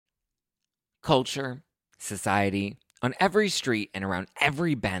Culture, society, on every street and around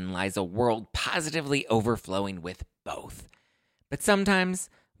every bend lies a world positively overflowing with both. But sometimes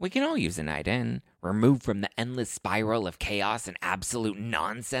we can all use a night in, removed from the endless spiral of chaos and absolute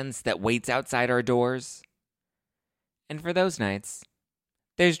nonsense that waits outside our doors. And for those nights,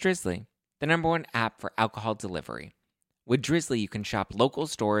 there's Drizzly, the #1 app for alcohol delivery. With Drizzly, you can shop local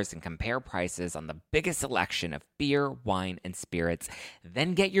stores and compare prices on the biggest selection of beer, wine, and spirits,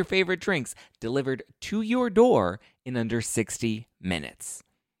 then get your favorite drinks delivered to your door in under 60 minutes.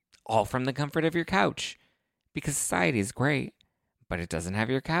 All from the comfort of your couch. Because society is great, but it doesn't have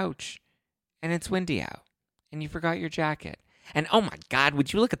your couch. And it's windy out, and you forgot your jacket. And oh my God,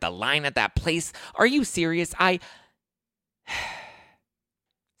 would you look at the line at that place? Are you serious?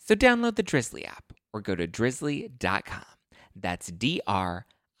 So download the Drizzly app or go to drizzly.com. That's DRIZLY.com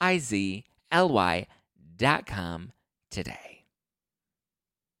today.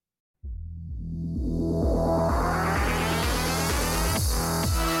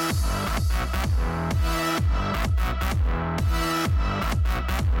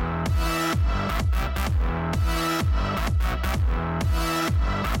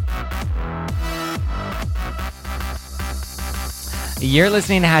 You're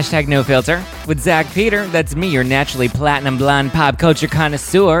listening to #NoFilter with Zach Peter. That's me, your naturally platinum blonde pop culture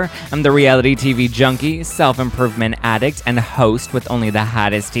connoisseur. I'm the reality TV junkie, self-improvement addict, and host with only the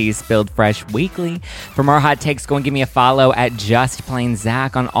hottest tea spilled fresh weekly. For more hot takes, go and give me a follow at Just Plain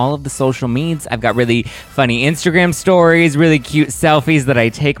Zach on all of the social medias. I've got really funny Instagram stories, really cute selfies that I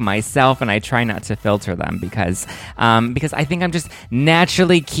take myself, and I try not to filter them because I think I'm just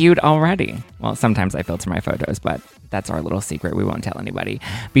naturally cute already. Well, sometimes I filter my photos, but that's our little secret. We won't tell anybody.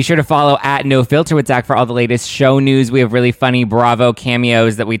 Be sure to follow at NoFilter with Zach for all the latest show news. We have really funny Bravo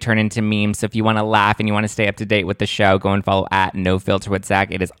cameos that we turn into memes. So if you want to laugh and you want to stay up to date with the show, go and follow at NoFilter with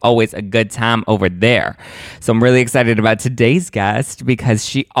Zach. It is always a good time over there. So I'm really excited about today's guest because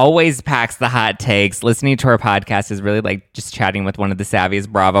she always packs the hot takes. Listening to her podcast is really like just chatting with one of the savviest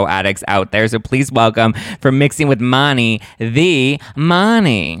Bravo addicts out there. So please welcome, for Mixing with Mani, the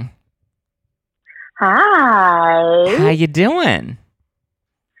Mani. Hi. How you doing?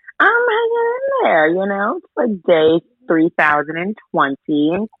 I'm hanging in there, It's like day 3020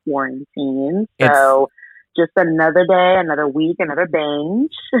 in quarantine. So just another day, another week, another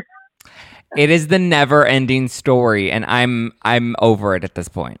binge. It is the never-ending story, and I'm over it at this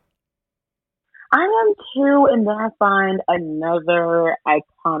point. I am too, and then I find another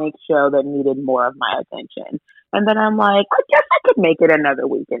iconic show that needed more of my attention. And then I'm like, I guess I could make it another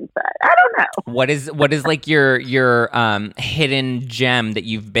week inside. I don't know. What is like your hidden gem that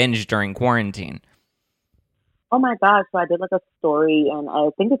you've binged during quarantine? Oh my gosh. So I did like a story, and I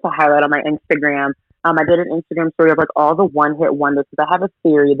think it's a highlight on my Instagram. I did an Instagram story of like all the one-hit wonders, because I have a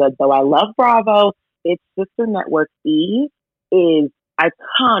theory that though I love Bravo, its sister network E is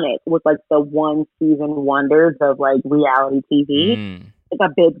iconic with like the one season wonders of like reality TV. Like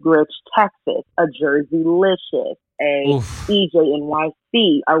a Big Rich Texas, a Jerseylicious, a EJ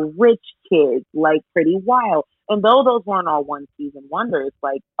NYC, a Rich Kids, like Pretty Wild. And though those weren't all one season wonders,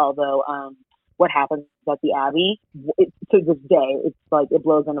 like although what happens at the Abbey, to this day, it's like it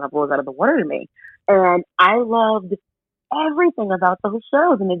blows out of the water to me. And I loved everything about those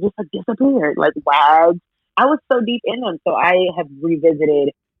shows, and it just like disappeared. Like Wags, I was so deep in them, so I have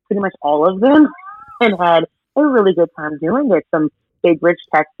revisited pretty much all of them and had a really good time doing it. Some Big Rich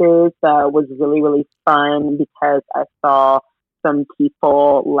Texas was really, really fun because I saw some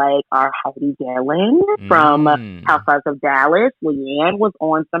people like our Heidi Dillon from Housewives of Dallas. Leanne was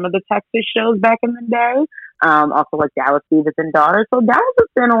on some of the Texas shows back in the day. Also like Dallas Stevens and Daughters. So Dallas has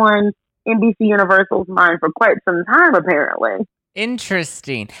been on NBC Universal's mind for quite some time, apparently.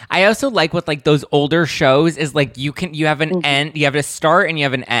 Interesting. I also like with like those older shows is like you have an end, you have a start and you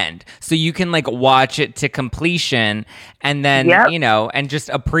have an end. So you can like watch it to completion and then, and just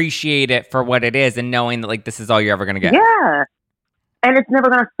appreciate it for what it is and knowing that like this is all you're ever going to get. Yeah. And it's never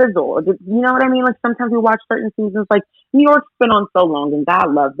going to fizzle. You know what I mean? Like sometimes we watch certain seasons, like New York's been on so long and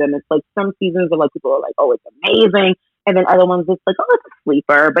God loves them. It's like some seasons are like people are like, oh, it's amazing. And then other ones, it's like, oh, it's a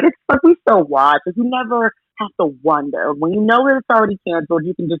sleeper. But it's like we still watch. Like, you never have to wonder. When you know that it's already canceled,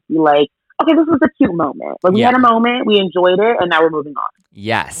 you can just be like, okay, this was a cute moment. Like we had a moment, we enjoyed it, and now we're moving on.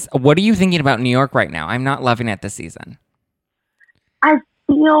 Yes. What are you thinking about New York right now? I'm not loving it this season. I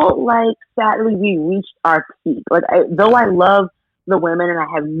feel like sadly we reached our peak. Like though I love the women and I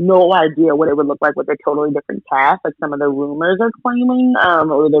have no idea what it would look like with a totally different cast, like some of the rumors are claiming,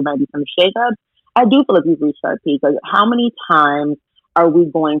 or there might be some shakeups. I do feel like we've reached our peak. Like how many times are we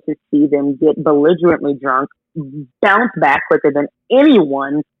going to see them get belligerently drunk bounce back quicker than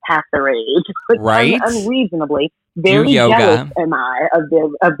anyone half their age. Like, Right? unreasonably. Do Very jealous yoga. am I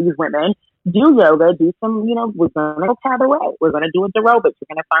of these women. Do yoga, do some, we're gonna go cabaret. We're gonna do aerobics. We're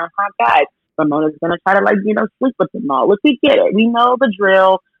gonna find hot guys. Ramona's gonna try to sleep with them all. Look, we get it. We know the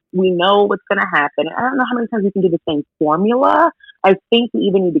drill. We know what's gonna happen. I don't know how many times we can do the same formula. I think we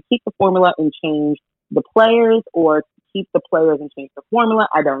either need to keep the formula and change the players, or keep the players and change the formula.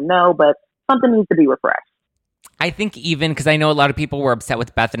 I don't know, but something needs to be refreshed. I think even because I know a lot of people were upset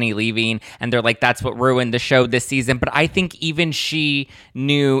with Bethany leaving and they're like, that's what ruined the show this season. But I think even she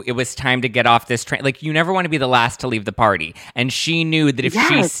knew it was time to get off this train. Like, you never want to be the last to leave the party. And she knew that if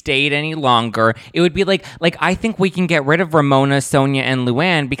she stayed any longer, it would be like I think we can get rid of Ramona, Sonia, and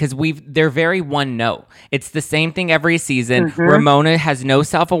Luann because they're very one note. It's the same thing every season. Mm-hmm. Ramona has no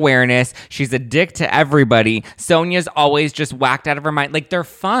self-awareness. She's a dick to everybody. Sonia's always just whacked out of her mind. Like, they're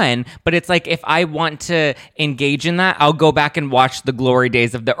fun, but it's like, if I want to engage in that, I'll go back and watch the glory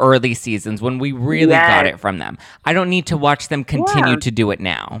days of the early seasons when we really got it from them. I don't need to watch them continue to do it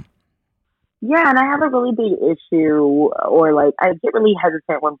now. Yeah, and I have a really big issue, or I get really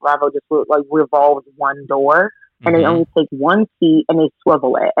hesitant when Bravo just revolves one door and they only take one seat and they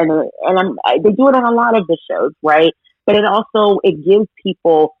swivel it, and they do it on a lot of the shows, right? But it gives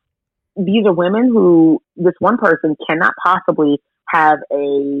people, these are women who, this one person cannot possibly have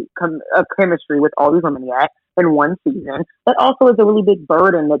a chemistry with all these women yet in one season. That also is a really big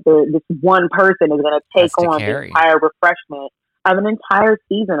burden that this one person is going to take on the entire refreshment of an entire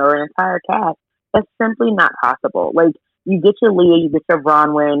season or an entire cast. That's simply not possible. Like, you get your Leah, you get your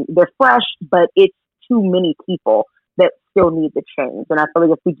Bronwyn, they're fresh, but it's too many people that still need to change. And I feel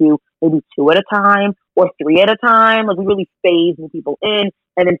like if we do maybe 2 at a time or 3 at a time, we really phase people in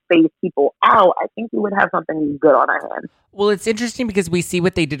and then phase people out, I think we would have something good on our hands. Well, it's interesting because we see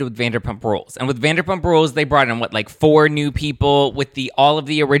what they did with Vanderpump Rules. And with Vanderpump Rules, they brought in, 4 new people with all of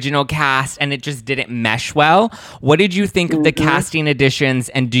the original cast, and it just didn't mesh well. What did you think of the casting additions,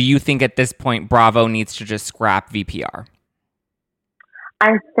 and do you think at this point Bravo needs to just scrap VPR?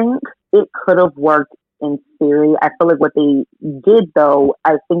 I think it could have worked in theory. I feel like what they did, though,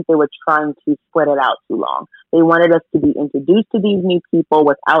 I think they were trying to split it out too long. They wanted us to be introduced to these new people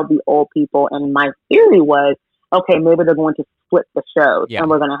without the old people, and my theory was, okay, maybe they're going to split the shows, and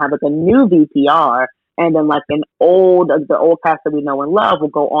we're going to have a new VPR, and then the old cast that we know and love will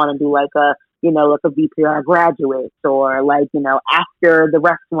go on and do a VPR Graduates, or After the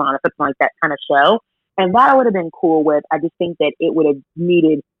Restaurant, or something like that kind of show. And that I would have been cool with. I just think that it would have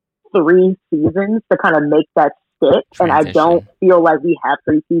needed 3 seasons to kind of make that stick, and I don't feel like we have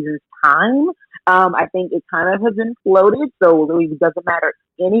 3 seasons time. I think it kind of has been floated, so it really doesn't matter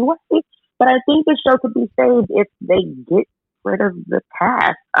anyway. But I think the show could be saved if they get rid of the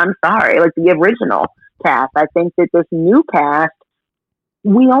cast. I'm sorry, the original cast. I think that this new cast,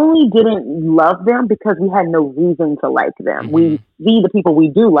 we only didn't love them because we had no reason to like them. Mm-hmm. We see the people we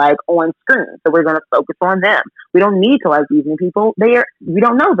do like on screen, so we're going to focus on them. We don't need to like these new people. We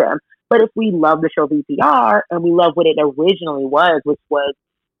don't know them. But if we love the show VPR and we love what it originally was, which was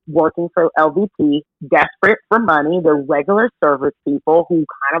working for LVP, desperate for money, the regular service people who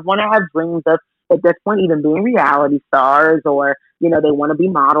kind of want to have dreams of, at this point, even being reality stars, or, they want to be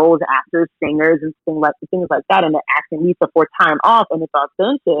models, actors, singers, and things like that, and they're asking Lisa for time off, and it's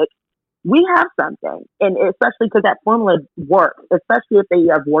authentic, we have something. And especially because that formula works, especially if they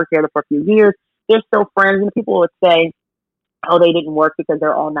have worked together for a few years, they're still friends, and people would say, oh, they didn't work because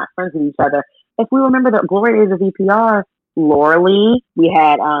they're all not friends with each other. If we remember the glory days of VPR, Laura Lee, we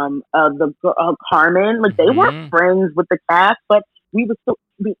had Carmen, they weren't friends with the cast, but we would still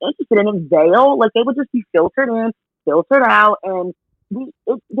be interested in them. Vale, they would just be filtered in, filtered out, and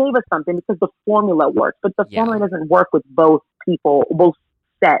it gave us something because the formula works, but the formula doesn't work with both people, both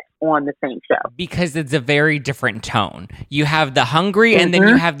sets on the same show. Because it's a very different tone. You have the hungry, and then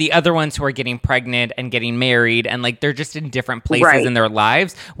you have the other ones who are getting pregnant and getting married, and they're just in different places in their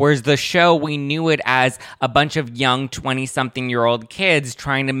lives. Whereas the show, we knew it as a bunch of young 20-something-year-old kids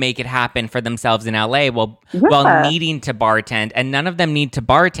trying to make it happen for themselves in LA while needing to bartend. And none of them need to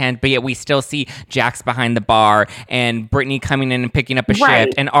bartend, but yet we still see Jax behind the bar and Brittany coming in and picking up a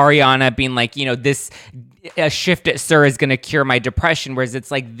shift, and Ariana being a shift at SUR is going to cure my depression, whereas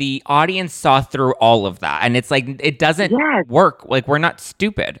it's the audience saw through all of that, and it's it doesn't work. We're not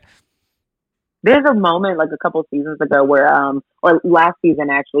stupid. There's a moment a couple seasons ago where or last season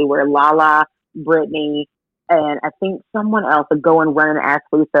actually, where Lala, Brittany, and I think someone else would go and run and ask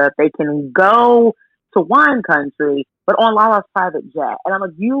Lisa if they can go to wine country, but on Lala's private jet. And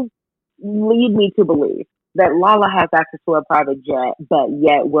I'm you lead me to believe that Lala has access to a private jet, but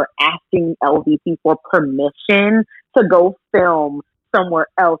yet we're asking LVP for permission to go film somewhere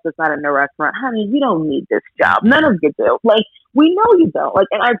else that's not in the restaurant. Honey, you don't need this job. None of you do. Like, we know you don't. Like,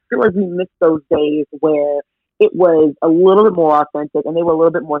 and I feel like we missed those days where it was a little bit more authentic and they were a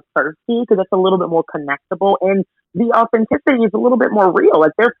little bit more thirsty because it's a little bit more connectable and the authenticity is a little bit more real.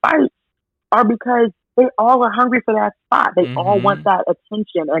 Like, their fights are because they all are hungry for that spot. They all want that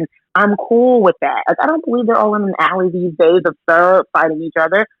attention, and I'm cool with that. Like, I don't believe they're all in an alley these days of syrup fighting each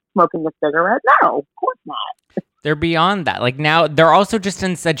other, smoking a cigarette. No, of course not. They're beyond that. Like, now they're also just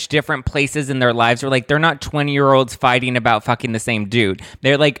in such different places in their lives where, like, they're not 20-year-olds fighting about fucking the same dude.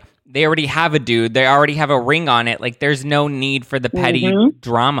 They're like, they already have a dude. They already have a ring on it. Like, there's no need for the petty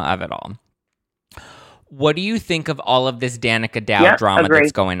drama of it all. What do you think of all of this Danica Dowd drama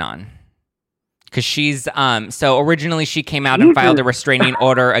that's going on? Because she's, so originally she came out and filed a restraining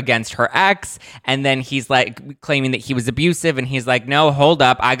order against her ex, and then he's like claiming that he was abusive, and he's like, no, hold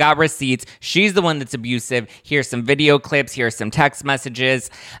up, I got receipts. She's the one that's abusive. Here's some video clips, here's some text messages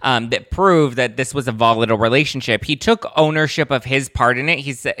that prove that this was a volatile relationship. He took ownership of his part in it.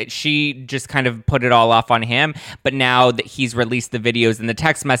 He said she just kind of put it all off on him, but now that he's released the videos and the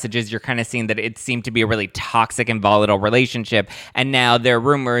text messages, you're kind of seeing that it seemed to be a really toxic and volatile relationship, and now there are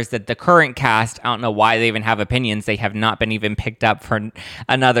rumors that the current cast, I don't know why they even have opinions. They have not been even picked up for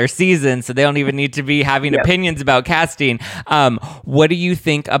another season, so they don't even need to be having opinions about casting. What do you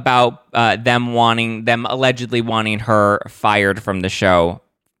think about them allegedly wanting her fired from the show?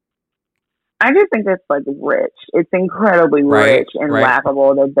 I just think it's like rich. It's incredibly rich and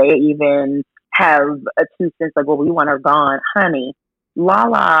laughable that they even have a 2 cents like, well, we want her gone. Honey,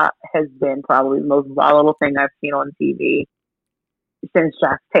 Lala has been probably the most volatile thing I've seen on TV since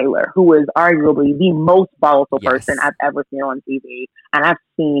Jack Taylor, who is arguably the most volatile person I've ever seen on TV, and I've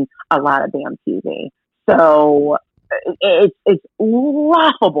seen a lot of damn TV. So it's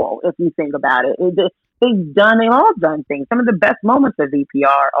laughable if you think about it. They've all done things. Some of the best moments of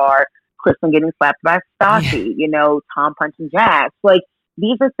VPR are Kristen getting slapped by Stassi, Tom punching Jax. Like,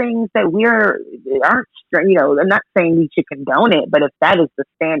 these are things that I'm not saying we should condone it, but if that is the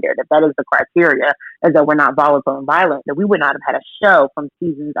standard, if that is the criteria, is that we're not volatile and violent, that we would not have had a show from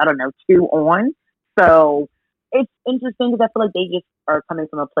seasons, 2 on. So it's interesting because I feel like they just are coming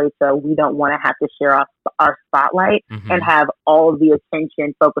from a place of we don't want to have to share our spotlight and have all of the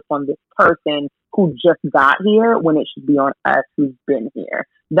attention focused on this person who just got here when it should be on us who's been here.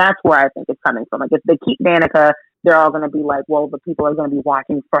 That's where I think it's coming from. Like, if they keep Danica, they're all going to be like, well, the people are going to be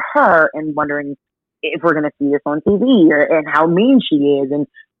watching for her and wondering if we're going to see this on TV and how mean she is. And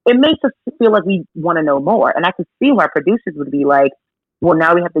it makes us feel like we want to know more. And I can see why producers would be like, well,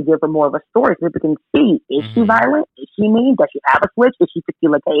 now we have to give her more of a story so people can see, is she violent? Is she mean? Does she have a switch? Is she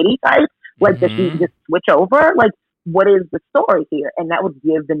Tequila Katie type? Like, does she just switch over? Like, what is the story here? And that would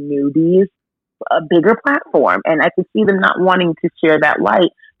give the newbies a bigger platform. And I could see them not wanting to share that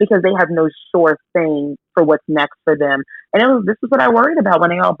light because they have no sure thing for what's next for them. And this is what I worried about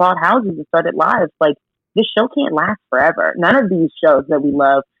when they all bought houses and started lives. Like, this show can't last forever. None of these shows that we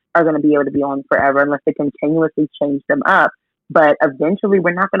love are going to be able to be on forever unless they continuously change them up. But eventually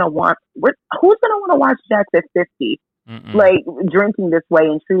we're not going to who's going to want to watch Jax at 50? Like, drinking this way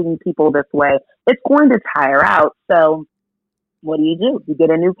and treating people this way. It's going to tire out. So what do? You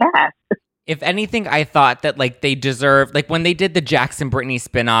get a new cast. If anything, I thought that, like, they deserved, like, when they did the Jackson Brittany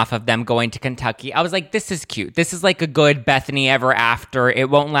spinoff of them going to Kentucky, I was like, this is cute. This is like a good Bethany Ever After. It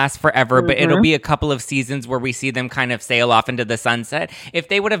won't last forever, but it'll be a couple of seasons where we see them kind of sail off into the sunset. If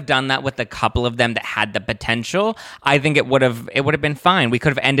they would have done that with a couple of them that had the potential, I think it would have been fine. We could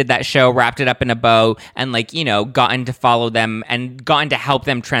have ended that show, wrapped it up in a bow, and, like, gotten to follow them and gotten to help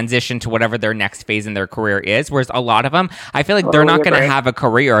them transition to whatever their next phase in their career is. Whereas a lot of them, I feel like they're not going to have a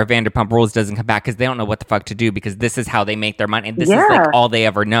career if Vanderpump Rules doesn't come back because they don't know what the fuck to do because this is how they make their money and this is like all they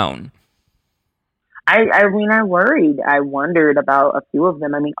ever known. I wondered about a few of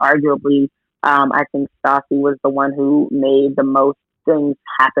them. I mean, arguably, I think Stassi was the one who made the most things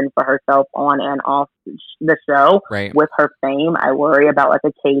happen for herself on and off the show with her fame. I worry about like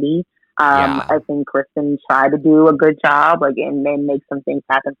a Katie. I think Kristen tried to do a good job, like, and then make some things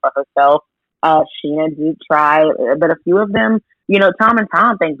happen for herself. Sheena did try, but a few of them, Tom and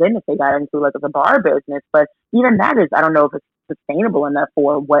Tom, thank goodness they got into like the bar business, but even that is, I don't know if it's sustainable enough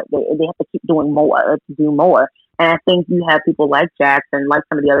for what they have to keep doing more, to do more. And I think you have people like Jackson, like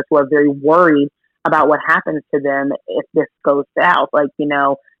some of the others who are very worried about what happens to them if this goes south. Like,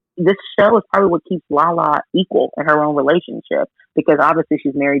 this show is probably what keeps Lala equal in her own relationship because obviously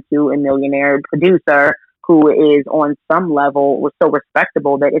she's married to a millionaire producer who is on some level was so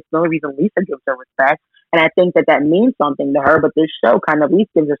respectable that it's the only reason Lisa gives her respect. And I think that means something to her, but this show kind of at least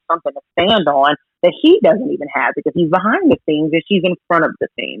gives her something to stand on that he doesn't even have because he's behind the scenes and she's in front of the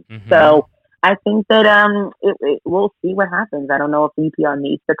scenes. Mm-hmm. So I think that we'll see what happens. I don't know if VPR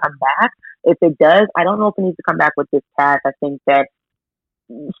needs to come back. If it does, I don't know if it needs to come back with this cast. I think that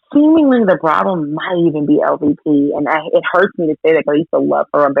seemingly the problem might even be LVP, and it hurts me to say that because I used to love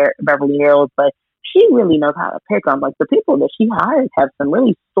her on Beverly Hills, but she really knows how to pick them. Like the people that she hires have some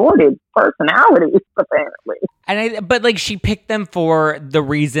really sordid personalities, apparently. But like she picked them for the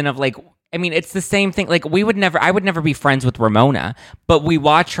reason of like, I mean, it's the same thing. Like I would never be friends with Ramona, but we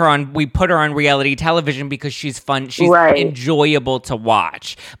put her on reality television because she's fun. She's enjoyable to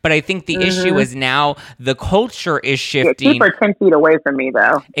watch. But I think the issue is now the culture is shifting. Yeah, keep her 10 feet away from me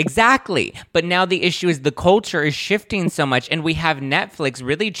though. Exactly. But now the issue is the culture is shifting so much, and we have Netflix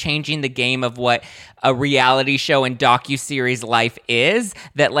really changing the game of what a reality show and docuseries life is,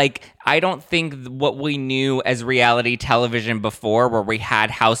 that like, I don't think what we knew as reality television before, where we had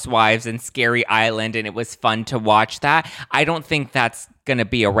Housewives and Scary Island and it was fun to watch that, I don't think that's going to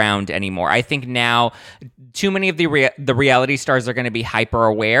be around anymore. I think now too many of the reality stars are going to be hyper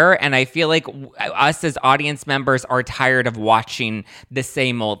aware, and I feel like us as audience members are tired of watching the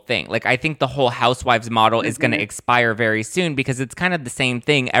same old thing. Like I think the whole Housewives model is going to expire very soon because it's kind of the same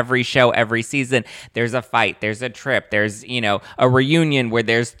thing every show, every season. There's a fight, there's a trip, there's, a reunion where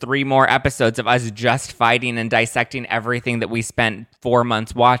there's 3 more episodes of us just fighting and dissecting everything that we spent 4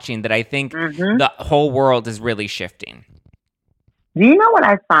 months watching, that I think the whole world is really shifting. Do you know what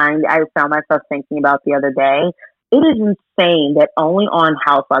I found myself thinking about the other day? It is insane that only on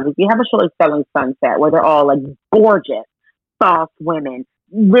Housewives, if you have a show like Selling Sunset, where they're all like gorgeous, soft women,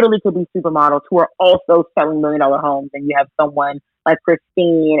 literally could be supermodels who are also selling $1 million homes, and you have someone like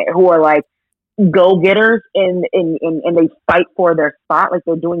Christine who are like go-getters and they fight for their spot, like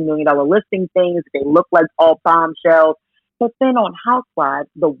they're doing $1 million listing things, they look like all bombshells. But then on Housewives,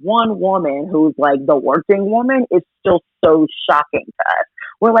 the one woman who's like the working woman is still so shocking to us.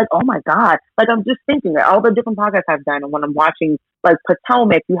 We're like, oh my God. Like, I'm just thinking that all the different podcasts I've done, and when I'm watching like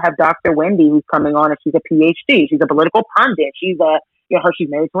Potomac, you have Dr. Wendy who's coming on, and she's a PhD. She's a political pundit. She's she's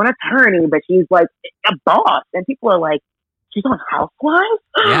married to an attorney, but she's like a boss. And people are like, she's on Housewives?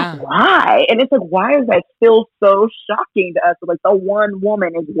 Yeah. Why? And it's like, why is that still so shocking to us? Like the one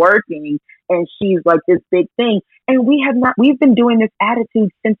woman is working and she's like this big thing. And we've been doing this attitude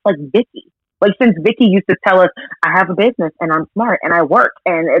since like Vicky. Like since Vicky used to tell us, I have a business and I'm smart and I work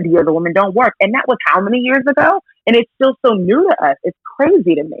and the other women don't work. And that was how many years ago? And it's still so new to us. It's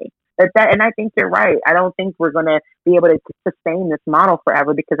crazy to me. And I think you're right. I don't think we're going to be able to sustain this model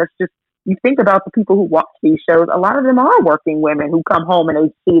forever because it's just, you think about the people who watch these shows, a lot of them are working women who come home and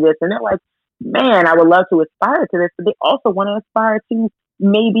they see this and they're like, man, I would love to aspire to this, but they also want to aspire to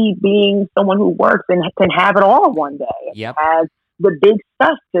maybe being someone who works and can have it all one day. Yep. Has the big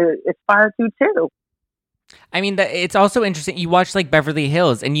stuff to aspire to too. I mean, it's also interesting. You watch like Beverly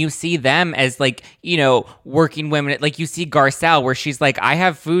Hills and you see them as like, working women. Like you see Garcelle where she's like, I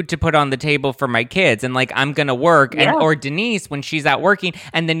have food to put on the table for my kids and like, I'm going to work. Yeah. Or Denise when she's out working.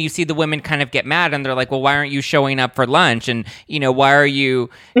 And then you see the women kind of get mad and they're like, well, why aren't you showing up for lunch? And, why are you...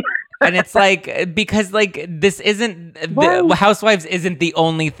 And it's like, because like, this isn't, the Housewives isn't the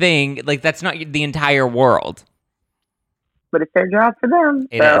only thing. Like, that's not the entire world. But it's their job for them.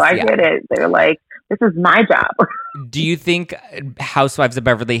 I get it. They're like, this is my job. Do you think Housewives of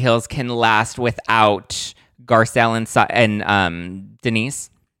Beverly Hills can last without Garcelle and Denise?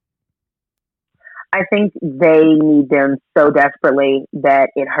 I think they need them so desperately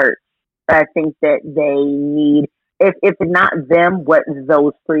that it hurts. I think that they need, if not them, what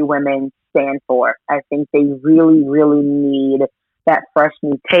those 3 women stand for. I think they really, really need that fresh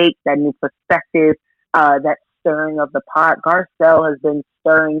new take, that new perspective, that stirring of the pot. Garcelle has been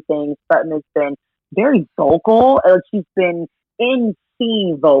stirring things. Sutton has been very vocal. She's been in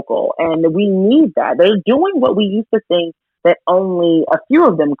scene vocal, and we need that. They're doing what we used to think that only a few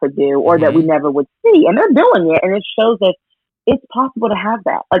of them could do, or that we never would see, and they're doing it, and it shows that it's possible to have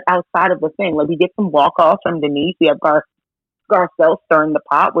that, like outside of the thing. Like we get some walk-offs from Denise. We have Garcelle stirring the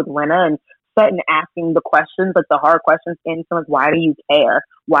pot with Lena, and Sutton asking the questions, like the hard questions, and so like, why do you care?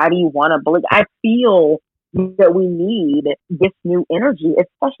 Why do you want to believe? I feel that we need this new energy,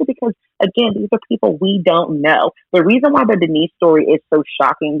 especially because, again, these are people we don't know. The reason why the Denise story is so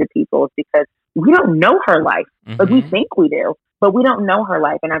shocking to people is because we don't know her life. Like we think we do, but we don't know her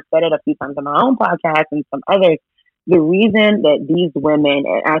life. And I've said it a few times on my own podcast and some others. The reason that these women,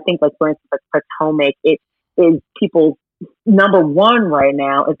 and I think like for instance, like Potomac, it is people's number one right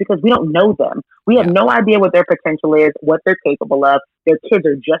now is because we don't know them. We have no idea what their potential is, what they're capable of. Their kids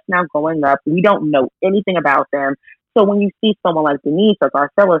are just now growing up. We don't know anything about them. So when you see someone like Denise or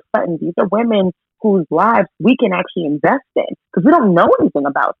Garcelle or Sutton, these are women whose lives we can actually invest in because we don't know anything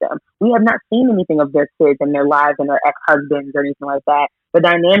about them. We have not seen anything of their kids and their lives and their ex-husbands or anything like that. The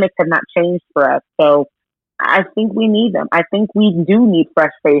dynamics have not changed for us. So I think we need them. I think we do need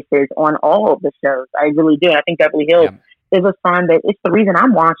fresh faces on all of the shows. I really do. I think Beverly Hills is a sign that it's the reason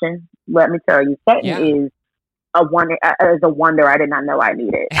I'm watching. Let me tell you, Sutton is a wonder. Is a wonder I did not know I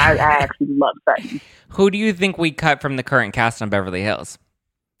needed. I actually love Sutton. Who do you think we cut from the current cast on Beverly Hills?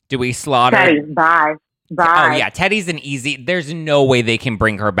 Do we slaughter? Teddy, bye. Oh yeah, Teddy's an easy. There's no way they can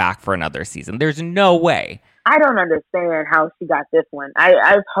bring her back for another season. There's no way. I don't understand how she got this one.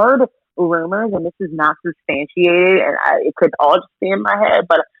 I've heard rumors, and this is not substantiated, and it could all just be in my head,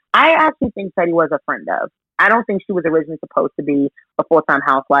 but I actually think Teddy was a friend of. I don't think she was originally supposed to be a full-time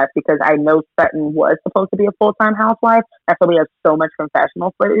housewife because I know Sutton was supposed to be a full-time housewife. That's why we have so much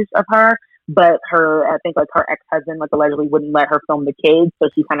confessional footage of her. But I think her ex-husband allegedly wouldn't let her film the kids, so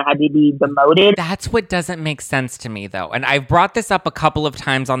she kind of had to be demoted. That's what doesn't make sense to me, though. And I've brought this up a couple of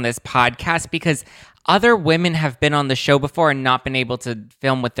times on this podcast because other women have been on the show before and not been able to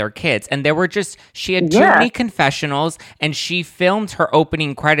film with their kids. And she had too many confessionals, and she filmed her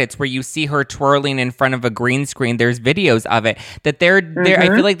opening credits where you see her twirling in front of a green screen. There's videos of it that there. I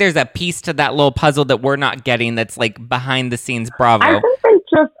feel like there's a piece to that little puzzle that we're not getting that's like behind the scenes Bravo.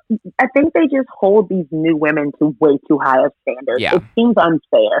 I think they just hold these new women to way too high of standards. It seems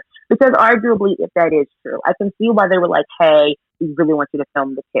unfair because arguably, if that is true, I can see why they were like, hey, we really want you to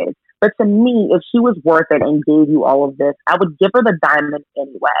film the kids. But to me, if she was worth it and gave you all of this, I would give her the diamond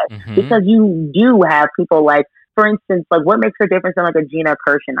anyway. Because you do have people like, for instance, like what makes her different than like a Gina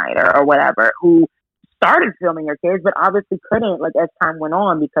Kirschneider or whatever, who started filming her kids, but obviously couldn't as time went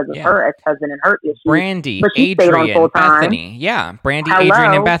on because of her ex-husband and her issues. Brandy, but she Adrian, Bethany. Yeah, Brandy,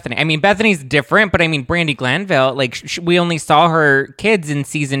 Adrian, and Bethany. I mean, Bethany's different, but I mean, Brandy Glanville, we only saw her kids in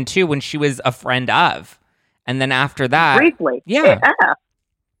season 2 when she was a friend of. And then after that... Briefly. Yeah.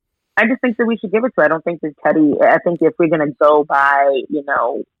 I just think that we should give it to her. I don't think that Teddy... I think if we're going to go by,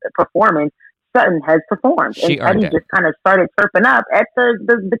 performance, Sutton has performed. And Teddy just kind of started chirping up at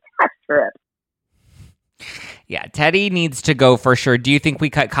the cast trip. Yeah, Teddy needs to go for sure. Do you think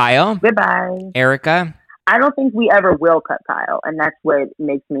we cut Kyle? Goodbye. Erica? I don't think we ever will cut Kyle, and that's what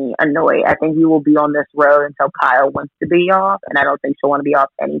makes me annoyed. I think he will be on this road until Kyle wants to be off, and I don't think she'll want to be off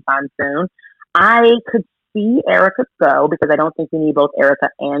anytime soon. I could see Erica go because I don't think we need both Erica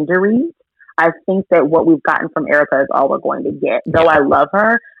and Dorit. I think that what we've gotten from Erica is all we're going to get. Though I love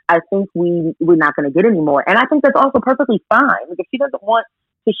her, I think we're not going to get any more. And I think that's also perfectly fine. If she doesn't want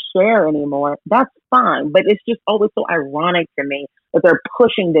to share anymore, that's fine. But it's just always so ironic to me that they're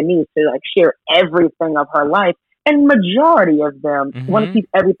pushing Denise to share everything of her life, and majority of them want to keep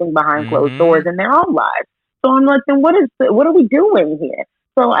everything behind closed doors in their own lives. So I'm like, then what are we doing here?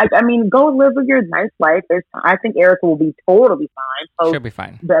 So I mean, go live with your nice life. I think Erica will be totally fine. She'll be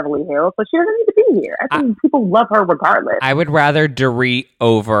fine. Beverly Hills, but she doesn't need to be here. I think people love her regardless. I would rather Dorit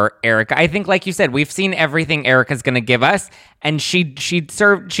over Erica. I think, like you said, we've seen everything Erica's going to give us, and she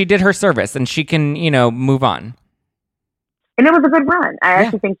did her service, and she can move on. And it was a good run. I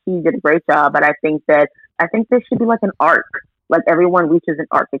actually think she did a great job, but I think this should be like an arc. Like everyone reaches an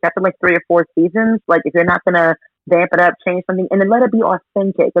arc. Like after 3 or 4 seasons, if you're not gonna vamp it up, change something, and then let it be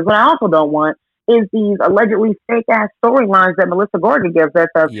authentic. Because what I also don't want is these allegedly fake ass storylines that Melissa Gorga gives us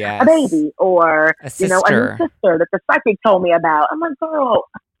of a baby or a new sister that the psychic told me about. I'm like, girl,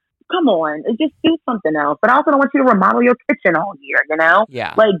 come on, just do something else. But I also don't want you to remodel your kitchen all year.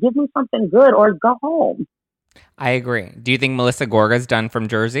 Yeah. Give me something good or go home. I agree. Do you think Melissa Gorga's done from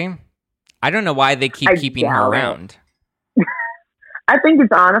Jersey? I don't know why they keep keeping her around. I think it's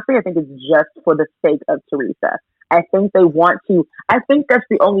just for the sake of Teresa. I think they want to. I think that's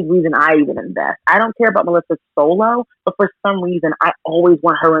the only reason I even invest. I don't care about Melissa solo, but for some reason, I always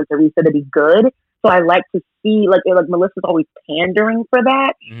want her and Teresa to be good. So I like to see, Melissa's always pandering for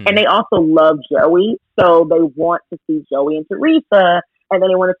that. And they also love Joey. So they want to see Joey and Teresa. And then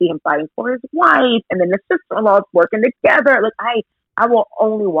they want to see him fighting for his wife. And then the sister-in-laws working together. I will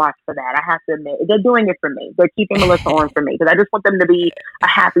only watch for that. I have to admit, they're doing it for me. They're keeping Melissa on for me because I just want them to be a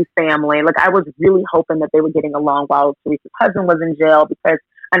happy family. I was really hoping that they were getting along while Teresa's husband was in jail because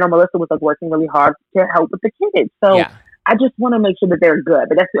I know Melissa was working really hard to help with the kids. So I just want to make sure that they're good.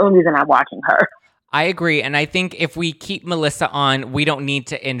 But that's the only reason I'm watching her. I agree. And I think if we keep Melissa on, we don't need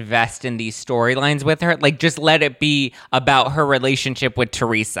to invest in these storylines with her. Like, just let it be about her relationship with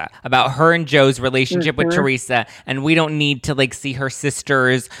Teresa, about her and Joe's relationship with Teresa. And we don't need to, like, see her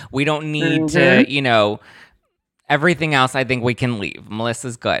sisters. We don't need to, you know, everything else I think we can leave.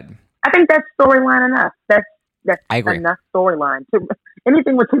 Melissa's good. I think that's storyline enough. That's I agree. Enough storyline.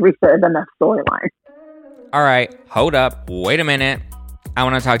 Anything with Teresa is enough storyline. All right, hold up. Wait a minute. I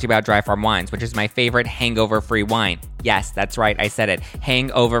want to talk to you about Dry Farm Wines, which is my favorite hangover-free wine. Yes, that's right. I said it.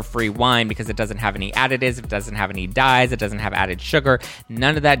 Hangover-free wine because it doesn't have any additives, it doesn't have any dyes, it doesn't have added sugar,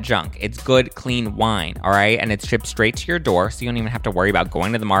 none of that junk. It's good, clean wine, all right? And it's shipped straight to your door, so you don't even have to worry about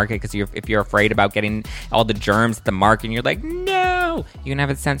going to the market because if you're afraid about getting all the germs at the market and you're like, no, you can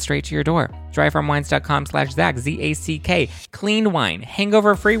have it sent straight to your door. Dryfarmwines.com/Zack, Z-A-C-K. Clean wine,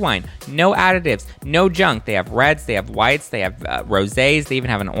 hangover-free wine, no additives, no junk. They have reds, they have whites, they have rosés, they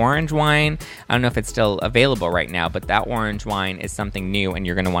even have an orange wine. I don't know if it's still available right now, but that orange wine is something new and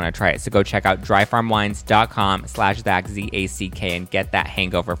you're going to want to try it. So go check out dryfarmwines.com/Zack, Z-A-C-K, and get that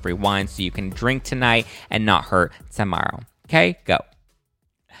hangover-free wine so you can drink tonight and not hurt tomorrow. Okay, go.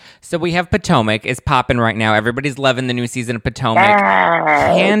 So we have Potomac is popping right now. Everybody's loving the new season of Potomac.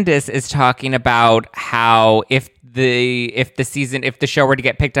 Candace is talking about how if the show were to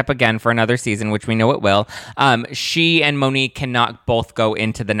get picked up again for another season, which we know it will, she and Monique cannot both go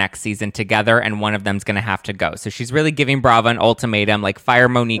into the next season together, and one of them's going to have to go. So she's really giving Bravo an ultimatum, like fire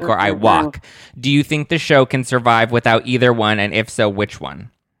Monique or I walk. Do you think the show can survive without either one, and if so, which one?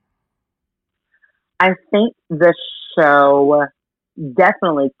 I think the show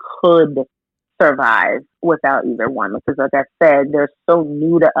definitely could survive without either one because, like I said, they're so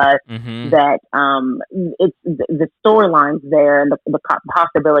new to us that it's the storylines there and the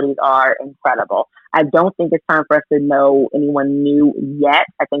possibilities are incredible. I don't think it's time for us to know anyone new yet.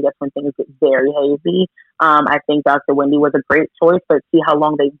 I think that's when things get very hazy. I think Dr. Wendy was a great choice, but see how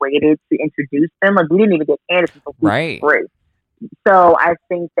long they waited to introduce them. Like, we didn't even get Candace until season 3. So I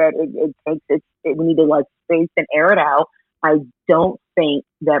think that it takes we need to like space and air it out. I don't think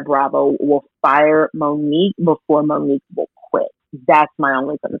that Bravo will fire Monique before Monique will quit. That's my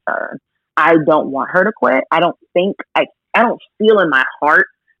only concern. I don't want her to quit. I don't feel in my heart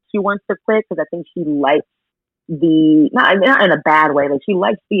she wants to quit because I think she likes not in a bad way, but she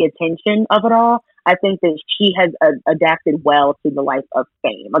likes the attention of it all. I think that she has adapted well to the life of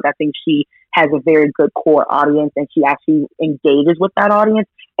fame. Like, I think she has a very good core audience and she actually engages with that audience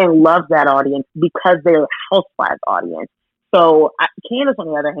and loves that audience because they're a Housewives audience. So Candace, on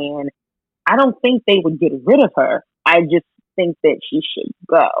the other hand, I don't think they would get rid of her. I just think that she should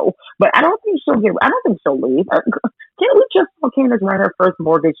go. But I don't think she'll leave. Can't we just saw Candace write her first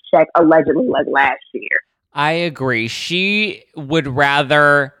mortgage check allegedly like last year? I agree. She would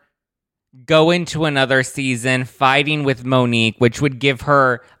rather go into another season fighting with Monique, which would give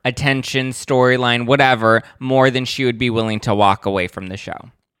her attention, storyline, whatever, more than she would be willing to walk away from the show.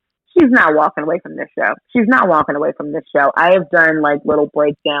 She's not walking away from this show. I have done like little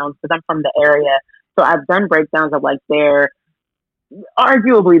breakdowns because I'm from the area. So I've done breakdowns of like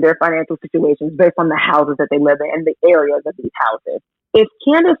arguably their financial situations based on the houses that they live in and the areas of these houses. If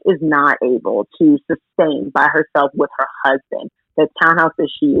Candace is not able to sustain by herself with her husband, the townhouse that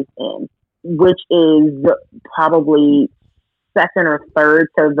she is in, which is probably second or third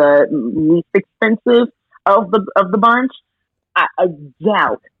to the least expensive of the bunch, I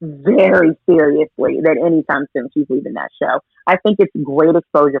doubt very seriously that anytime soon she's leaving that show. I think it's great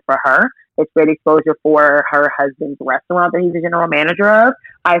exposure for her. It's great exposure for her husband's restaurant that he's the general manager of.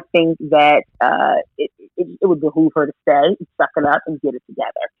 I think that it would behoove her to stay, suck it up, and get it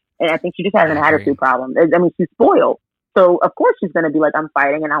together. And I think she just has an attitude problem. I mean, she's spoiled. So, of course, she's going to be like, I'm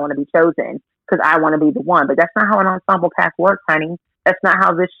fighting and I want to be chosen because I want to be the one. But that's not how an ensemble cast works, honey. That's not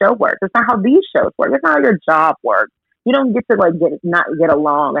how this show works. That's not how these shows work. That's not how your job works. You don't get to like not get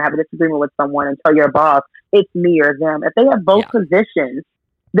along or have a disagreement with someone and tell your boss it's me or them. If they have both positions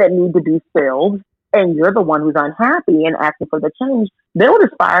that need to be filled and you're the one who's unhappy and asking for the change, they'll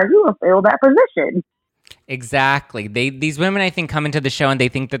just fire you and fill that position. Exactly. These women, I think, come into the show and they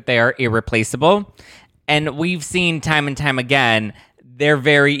think that they are irreplaceable. And we've seen time and time again, they're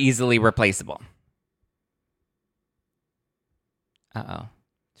very easily replaceable. Uh-oh.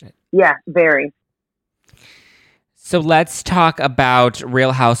 Yeah, very. So let's talk about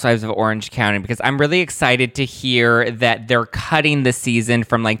Real Housewives of Orange County because I'm really excited to hear that they're cutting the season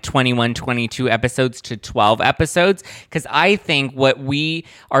from like 21, 22 episodes to 12 episodes because I think what we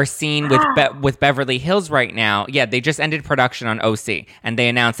are seeing with Beverly Hills right now, they just ended production on OC and they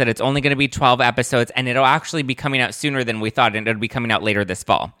announced that it's only going to be 12 episodes and it'll actually be coming out sooner than we thought and it'll be coming out later this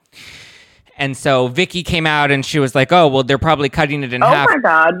fall. And so Vicky came out and she was like, oh, well, they're probably cutting it in half. Oh my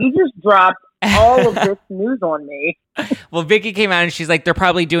God, you just dropped all of this news on me. Well, Vicky came out and she's like, they're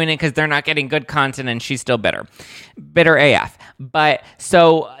probably doing it because they're not getting good content, and she's still bitter. Bitter AF. But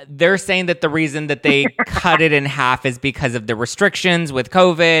so they're saying that the reason that they cut it in half is because of the restrictions with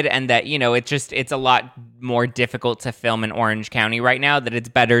COVID, and that, you know, it's a lot more difficult to film in Orange County right now, that it's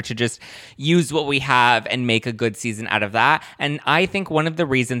better to just use what we have and make a good season out of that. And I think one of the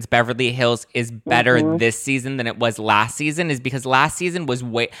reasons Beverly Hills is better this season than it was last season is because last season was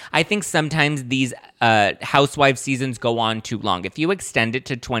I think sometimes these Housewives seasons go on too long. If you extend it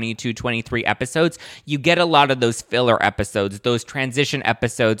to 22, 23 episodes, you get a lot of those filler episodes, those transition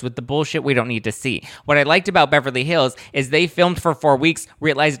episodes with the bullshit we don't need to see. What I liked about Beverly Hills is they filmed for 4 weeks,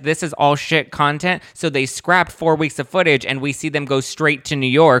 realized this is all shit content, so they scrapped 4 weeks of footage, and we see them go straight to New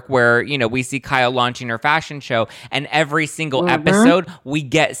York, where, you know, we see Kyle launching her fashion show, and every single episode we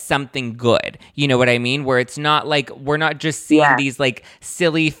get something good. You know what I mean? Where it's not like we're not just seeing these like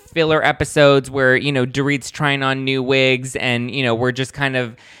silly filler episodes where, you know, Dorit's trying on new wigs and, you know, we're just kind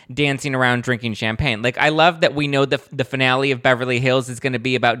of dancing around drinking champagne. Like, I love that we know the finale of Beverly Hills is going to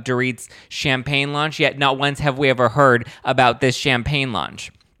be about Dorit's champagne launch, yet not once have we ever heard about this champagne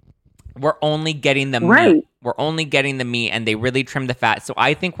launch. We're only getting the meat. We're only getting the meat, and they really trim the fat. So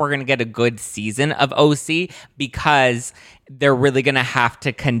I think we're going to get a good season of OC because they're really going to have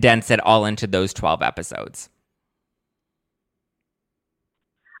to condense it all into those 12 episodes.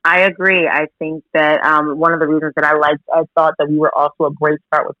 I agree. I think that one of the reasons that I thought that we were also a great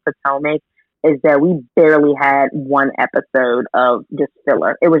start with Potomac is that we barely had one episode of just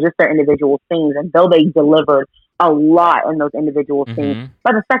filler. It was just their individual scenes, and though they delivered a lot in those individual scenes,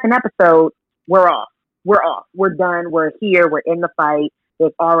 by the second episode, we're off. We're done. We're here. We're in the fight.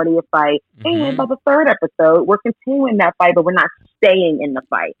 There's already a fight. And by the third episode, we're continuing that fight, but we're not staying in the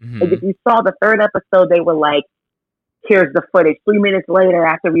fight. Like, if you saw the third episode, they were like, here's the footage. 3 minutes later,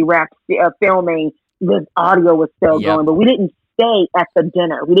 after we wrapped filming, this audio was still going, but we didn't stay at the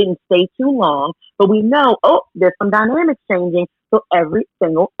dinner. We didn't stay too long, but we know, there's some dynamics changing. So every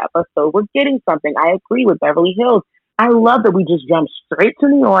single episode, we're getting something. I agree with Beverly Hills. I love that we just jumped straight to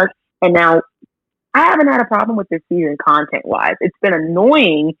New York, and now I haven't had a problem with this season content-wise. It's been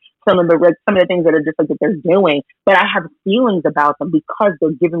annoying, some of the things that are just like that they're doing, but I have feelings about them because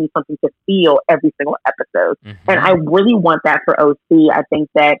they're giving me something to feel every single episode. And I really want that for OC. I think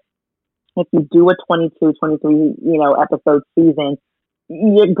that if you do a 22, 23, episode season,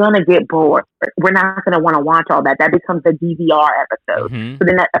 you're going to get bored. We're not going to want to watch all that. That becomes a DVR episode. So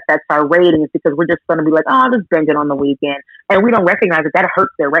then that affects our ratings because we're just going to be like, I'll just binge it on the weekend. And we don't recognize that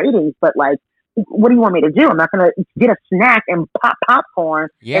hurts their ratings, but like, what do you want me to do? I'm not going to get a snack and pop popcorn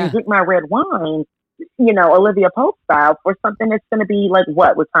and drink my red wine, Olivia Pope style, for something that's going to be like,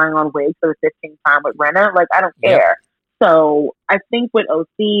 what, we're trying on wigs for the 15th time with Renna? Like, I don't care. So I think with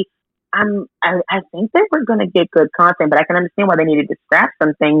OC, I think that we're going to get good content, but I can understand why they needed to scrap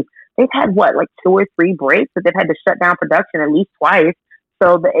some things. They've had, like 2 or 3 breaks, but they've had to shut down production at least twice.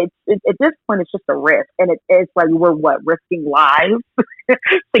 So at this point, it's just a risk. And it's like, we're risking lives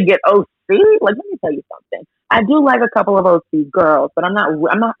to get OC? Like, let me tell you something. I do like a couple of OC girls, but I'm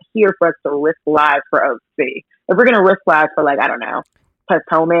not here for us to risk lives for OC. If we're going to risk lives for, like, I don't know,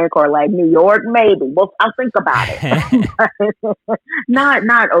 Potomac or like New York, maybe. Well, I'll think about it.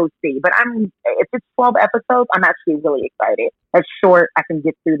 not OC, but if it's 12 episodes, I'm actually really excited. It's short. I can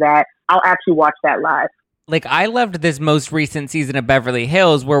get through that. I'll actually watch that live. Like, I loved this most recent season of Beverly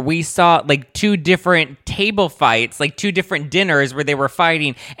Hills where we saw, like, 2 different table fights, like 2 different dinners where they were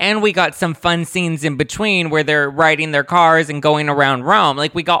fighting, and we got some fun scenes in between where they're riding their cars and going around Rome.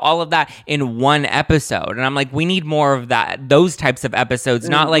 Like, we got all of that in one episode, and I'm like, we need more of that, those types of episodes,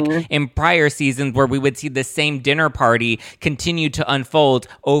 not like in prior seasons where we would see the same dinner party continue to unfold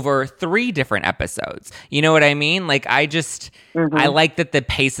over 3 different episodes. You know what I mean? Like, I just... I like that the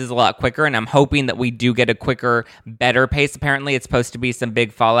pace is a lot quicker, and I'm hoping that we do get a quicker, better pace. Apparently, it's supposed to be some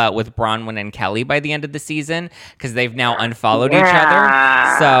big fallout with Bronwyn and Kelly by the end of the season because they've now unfollowed each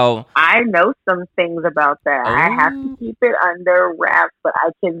other. So I know some things about that. I have to keep it under wraps, but I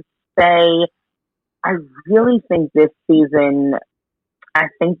can say I really think this season, I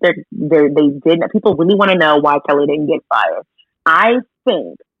think that they did. People really want to know why Kelly didn't get fired. I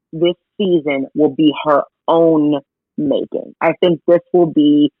think this season will be her own making. I think this will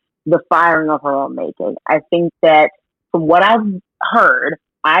be the firing of her own making. I think that from what I've heard,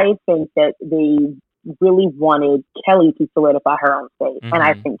 I think that they really wanted Kelly to solidify her own fate, and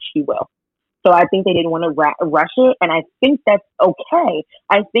I think she will. So I think they didn't want to rush it, and I think that's okay.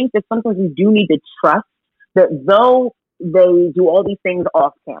 I think that sometimes we do need to trust that though they do all these things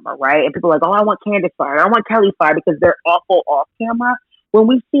off camera, right? And people are like, oh, I want Candace fired. I want Kelly fired because they're awful off camera. When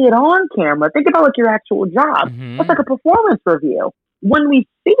we see it on camera, think about like your actual job. It's like a performance review. When we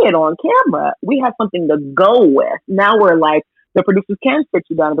see it on camera, we have something to go with. Now we're like, the producers can sit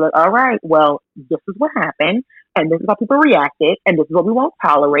you down and be like, all right, well, this is what happened, and this is how people reacted, and this is what we won't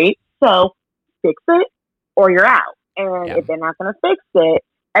tolerate. So fix it or you're out. And if they're not going to fix it,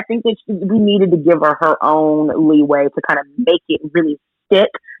 I think that we needed to give her own leeway to kind of make it really stick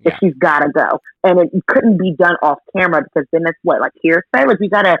that she's got to go. And it couldn't be done off camera because then that's what, like hearsay? Like, you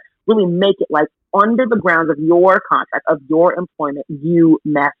got to really make it like under the grounds of your contract, of your employment, you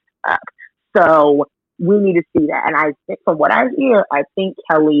messed up. So we need to see that. And I think from what I hear, I think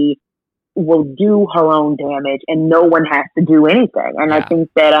Kelly will do her own damage and no one has to do anything. And I think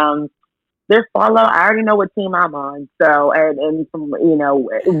that, there's follow. I already know what team I'm on. So, and from, you know,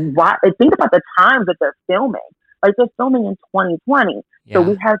 think about the times that they're filming. Like, they're filming in 2020. Yeah. So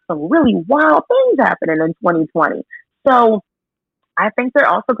we had some really wild things happening in 2020. So I think they're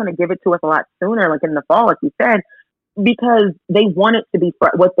also going to give it to us a lot sooner, like in the fall, like you said, because they want it to be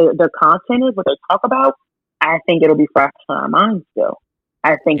what their content is, what they talk about. I think it'll be fresh in our minds still.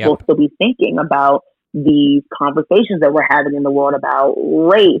 I think we'll still be thinking about these conversations that we're having in the world about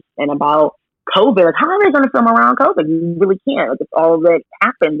race and about COVID. Like, how are they going to film around COVID? You really can't. Like, it's all that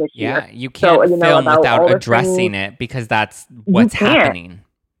happened this year. Yeah, you can't film without addressing it because that's what's happening.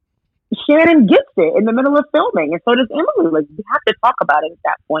 Shannon gets it in the middle of filming, and so does Emily. Like, you have to talk about it at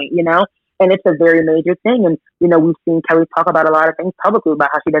that point, you know? And it's a very major thing. And, you know, we've seen Kelly talk about a lot of things publicly about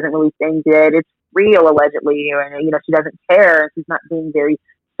how she doesn't really think that it's real, allegedly, or, you know, she doesn't care, and she's not being very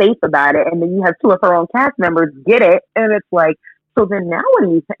safe about it. And then you have two of her own cast members get it, and it's like, so then now what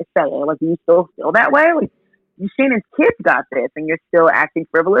are you saying? Like, do you still feel that way? Like, Shannon's kids got this, and you're still acting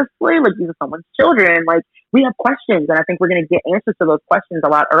frivolously? Like, these are someone's children. Like, we have questions, and I think we're going to get answers to those questions a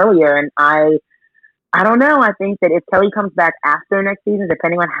lot earlier. And I don't know. I think that if Kelly comes back after next season,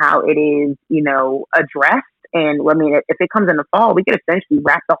 depending on how it is, you know, addressed, and I mean, if it comes in the fall, we could essentially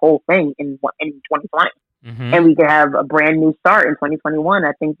wrap the whole thing in 2020, and we could have a brand new start in 2021.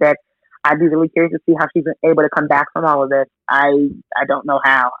 I think that I'd be really curious to see how she's able to come back from all of this. I don't know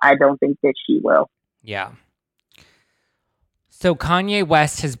how. I don't think that she will. Yeah. So Kanye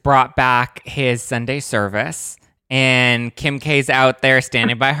West has brought back his Sunday service, and Kim K's out there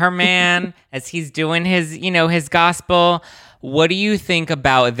standing by her man as he's doing his, you know, his gospel. What do you think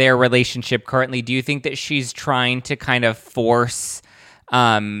about their relationship currently? Do you think that she's trying to kind of force,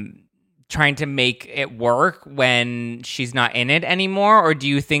 trying to make it work when she's not in it anymore? Or do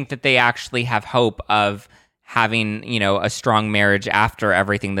you think that they actually have hope of having, you know, a strong marriage after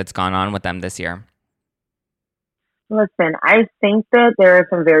everything that's gone on with them this year? Listen, I think that there are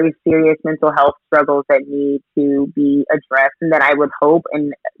some very serious mental health struggles that need to be addressed, and that I would hope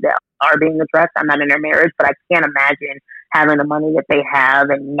and that are being addressed. I'm not in their marriage, but I can't imagine having the money that they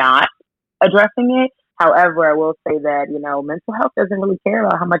have and not addressing it. However, I will say that, you know, mental health doesn't really care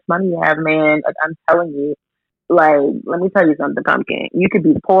about how much money you have, man. Like, I'm telling you, like, let me tell you something, Pumpkin. You could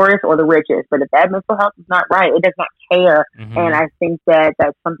be the poorest or the richest, but if that mental health is not right, it does not care. And I think that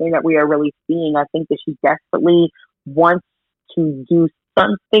that's something that we are really seeing. I think that she desperately wants to do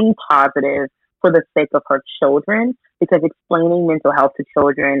something positive for the sake of her children, because explaining mental health to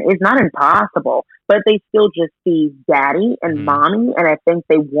children is not impossible, but they still just see daddy and mommy. And I think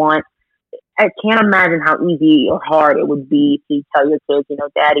I can't imagine how easy or hard it would be to tell your kids, you know,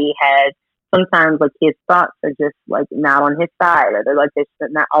 daddy has sometimes, like, his thoughts are just like not on his side, or they're like, they're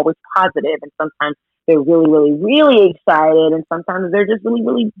not always positive. And sometimes they're really, really, really excited. And sometimes they're just really,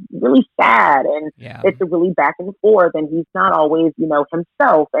 really, really sad. And it's a really back and forth. And he's not always, you know,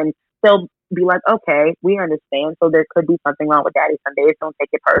 himself. And they'll be like, okay, we understand. So there could be something wrong with daddy some days. Don't take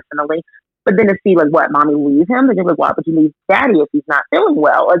it personally. But then to see, like, what, mommy leave him? They're like, why would you leave daddy if he's not feeling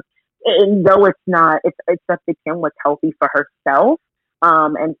well? Like, and though it's not, it's up to Kim what's healthy for herself,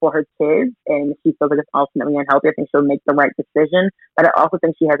 and for her kids. And she feels like it's ultimately unhealthy. I think she'll make the right decision. But I also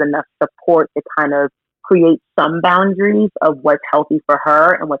think she has enough support to kind of create some boundaries of what's healthy for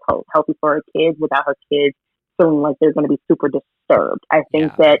her and what's healthy for her kids without her kids feeling like they're going to be super disturbed. I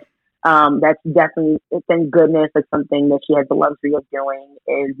think that that's definitely, thank goodness, like, something that she has the luxury of doing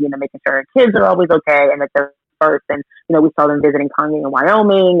is, you know, making sure her kids are always okay and that they're first. And, you know, we saw them visiting Kanye in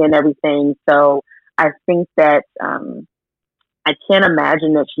Wyoming and everything. So I think that I can't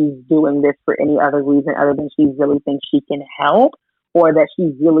imagine that she's doing this for any other reason other than she really thinks she can help, or that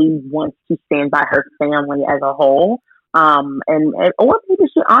she really wants to stand by her family as a whole. Or maybe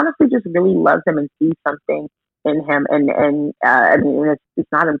she honestly just really loves him and sees something in him. And I mean,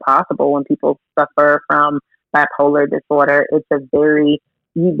 it's not impossible when people suffer from bipolar disorder. It's a very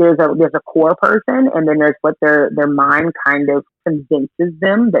there's a core person, and then there's what their mind kind of convinces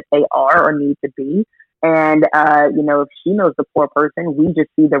them that they are or need to be. And if she knows the core person, we just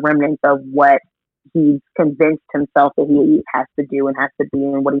see the remnants of what he's convinced himself that he has to do and has to be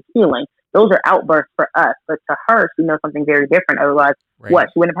and what he's feeling. Those are outbursts for us, but to her, she knows something very different. Otherwise, what?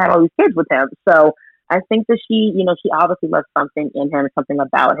 She wouldn't have had all these kids with him. So I think that she obviously loves something in him, something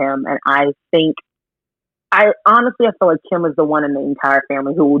about him. And I honestly feel like Kim is the one in the entire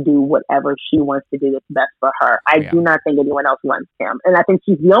family who will do whatever she wants to do that's best for her. I do not think anyone else wants Kim. And I think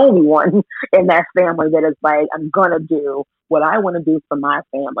she's the only one in that family that is like, I'm going to do what I want to do for my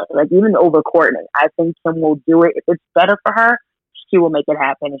family. Like, even over Courtney, I think Kim will do it. If it's better for her, she will make it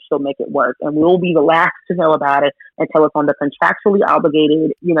happen and she'll make it work. And we'll be the last to know about it until it's on the contractually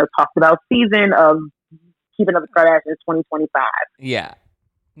obligated, talked about season of Keeping Up with Kardashians 2025. Yeah.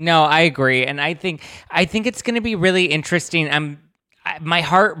 No, I agree. And I think it's going to be really interesting. My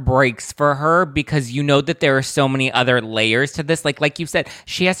heart breaks for her because that there are so many other layers to this. Like you said,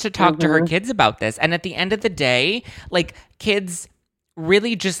 she has to talk to her kids about this. And at the end of the day, like, kids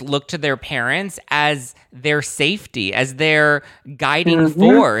really just look to their parents as their safety, as their guiding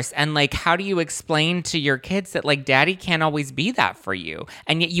force. And like, how do you explain to your kids that like daddy can't always be that for you?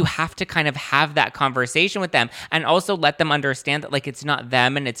 And yet you have to kind of have that conversation with them and also let them understand that like it's not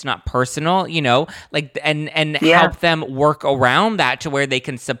them and it's not personal, like and help them work around that to where they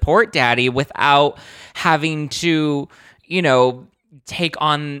can support daddy without having to, take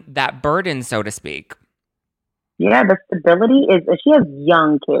on that burden, so to speak. Yeah, the stability is, she has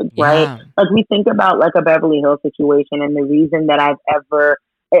young kids, right? Yeah. Like, we think about like a Beverly Hills situation, and the reason that I've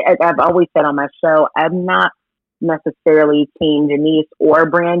always said on my show, I'm not necessarily team Denise or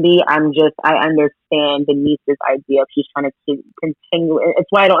Brandy. I understand Denise's idea. She's trying to continue.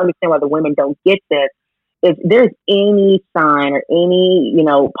 It's why I don't understand why the women don't get this. If there's any sign or any,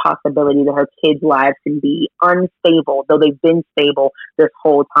 possibility that her kids' lives can be unstable, though they've been stable this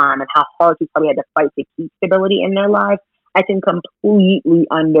whole time, and how hard she probably had to fight to keep stability in their lives, I can completely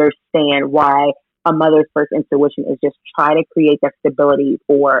understand why a mother's first intuition is just try to create that stability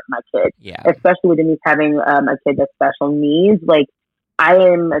for my kids. Yeah. Especially with Denise having a kid with special needs. Like, I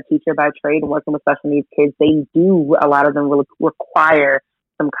am a teacher by trade and working with special needs kids. A lot of them will require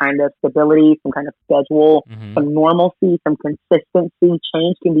some kind of stability, some kind of schedule, some normalcy, some consistency.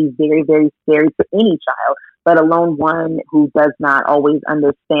 Change can be very, very scary for any child, let alone one who does not always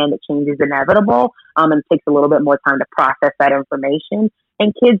understand that change is inevitable, and takes a little bit more time to process that information.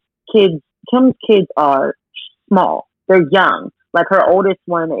 And Kim's kids are small. They're young. Like, her oldest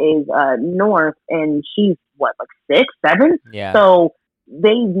one is North, and she's like 6, 7? Yeah. So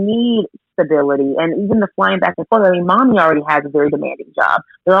they need stability, and even the flying back and forth. I mean, mommy already has a very demanding job.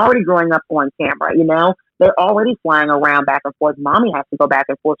 They're already growing up on camera, They're already flying around back and forth. Mommy has to go back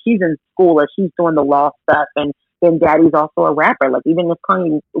and forth. She's in school or she's doing the law stuff, and then daddy's also a rapper. Like, even if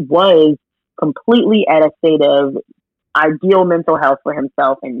Kanye was completely at a state of ideal mental health for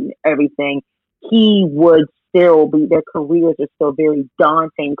himself and everything, he would still be, their careers are still very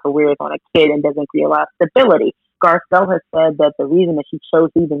daunting careers on a kid and doesn't create a lot of stability. Garcelle has said that the reason that she chose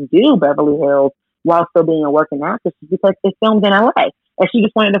to even do Beverly Hills while still being a working actress is because it's filmed in LA, and she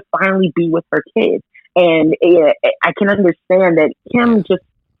just wanted to finally be with her kids. And I can understand that Kim just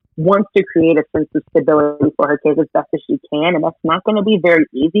wants to create a sense of stability for her kids as best as she can, and that's not going to be very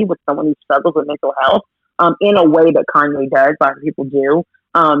easy with someone who struggles with mental health in a way that Kanye does. A lot of people do.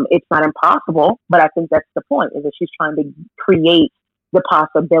 It's not impossible, but I think that's the point, is that she's trying to create the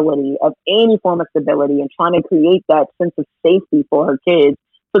possibility of any form of stability and trying to create that sense of safety for her kids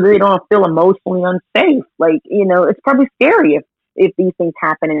so that they don't feel emotionally unsafe. Like, it's probably scary if these things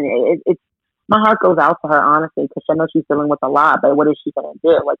happen, and it's my heart goes out to her, honestly, because I know she's dealing with a lot, but what is she going to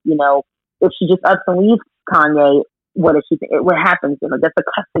do? Like, if she just ups and leaves Kanye, what happens? That's a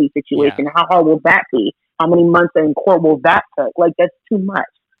custody situation. Yeah. How hard will that be? How many months in court will that take? Like, that's too much.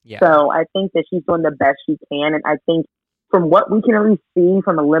 Yeah. So I think that she's doing the best she can, and I think from what we can at least see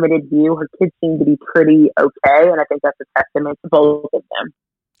from a limited view, her kids seem to be pretty okay, and I think that's a testament to both of them.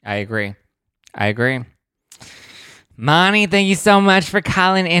 I agree. Monty, thank you so much for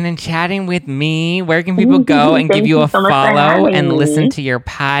calling in and chatting with me. Where can people go and give you a follow and listen to your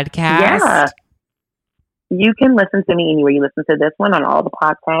podcast? Yeah. You can listen to me anywhere you listen to this one, on all the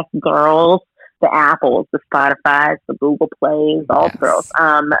podcast girls, the Apples, the Spotifys, the Google Plays, all the girls,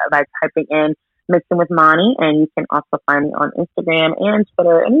 by typing in Mixing with Monty, and you can also find me on Instagram and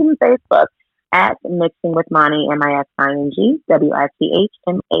Twitter and even Facebook at Mixing with Monty, MIXING,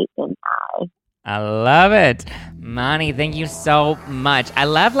 WITHMANI. I love it. Moni, thank you so much. I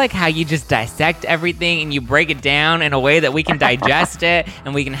love like how you just dissect everything and you break it down in a way that we can digest it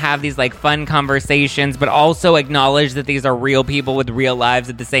and we can have these like fun conversations, but also acknowledge that these are real people with real lives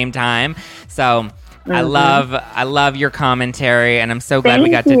at the same time. So I love your commentary, and I'm so glad we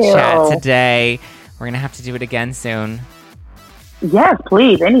got to chat today. We're going to have to do it again soon. Yes,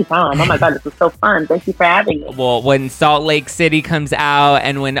 please, anytime. Oh my God, this was so fun. Thank you for having me. Well, when Salt Lake City comes out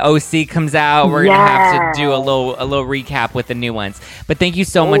and when OC comes out, we're gonna have to do a little recap with the new ones. But thank you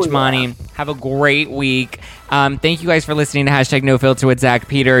so much, Moni. Have a great week. Thank you guys for listening to #NoFilter with Zach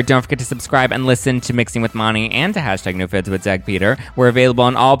Peter. Don't forget to subscribe and listen to Mixing with Moni and to #NoFilter with Zach Peter. We're available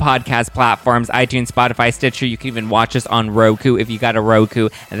on all podcast platforms, iTunes, Spotify, Stitcher. You can even watch us on Roku if you got a Roku.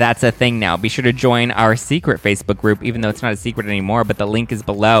 That's a thing now. Be sure to join our secret Facebook group, even though it's not a secret anymore, but the link is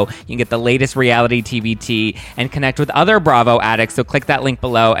below. You can get the latest reality TV tea and connect with other Bravo addicts. So click that link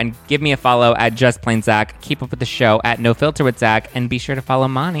below and give me a follow at Just Plain Zach. Keep up with the show at No Filter with Zach, and be sure to follow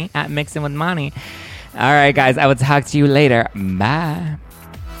Moni at Mixing with Moni. All right, guys, I will talk to you later. Bye.